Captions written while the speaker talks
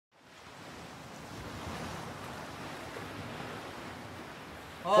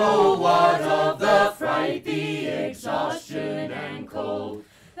Oh, what of the fright, the exhaustion and cold,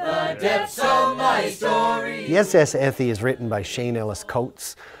 the depths of my story. The SS Ethie is written by Shane Ellis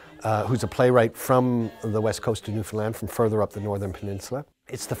Coates, who's a playwright from the west coast of Newfoundland, from further up the northern peninsula.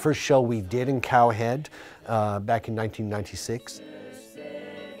 It's the first show we did in Cowhead back in 1996.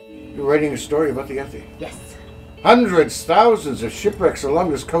 You're writing a story about the Ethie? Yes. Hundreds, thousands of shipwrecks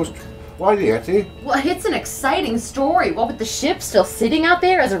along this coast. Why the Ethie? Well, it's an exciting story. What with the ship still sitting out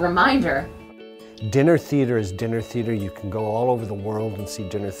there as a reminder. Dinner theater is dinner theater. You can go all over the world and see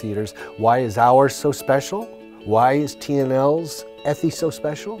dinner theaters. Why is ours so special? Why is TNL's Ethie so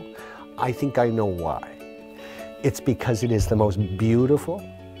special? I think I know why. It's because it is the most beautiful,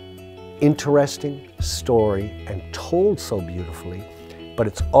 interesting story, and told so beautifully, but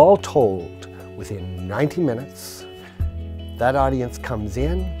it's all told within 90 minutes. That audience comes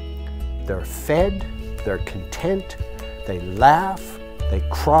in, they're fed, they're content, they laugh, they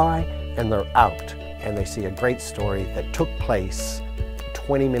cry, and they're out. And they see a great story that took place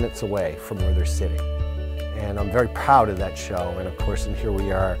 20 minutes away from where they're sitting. And I'm very proud of that show. And of course, and here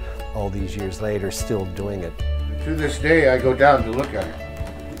we are all these years later, still doing it. To this day, I go down to look at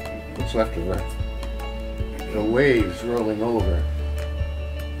it. What's left of it? The waves rolling over.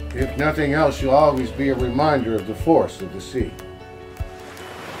 If nothing else, you'll always be a reminder of the force of the sea.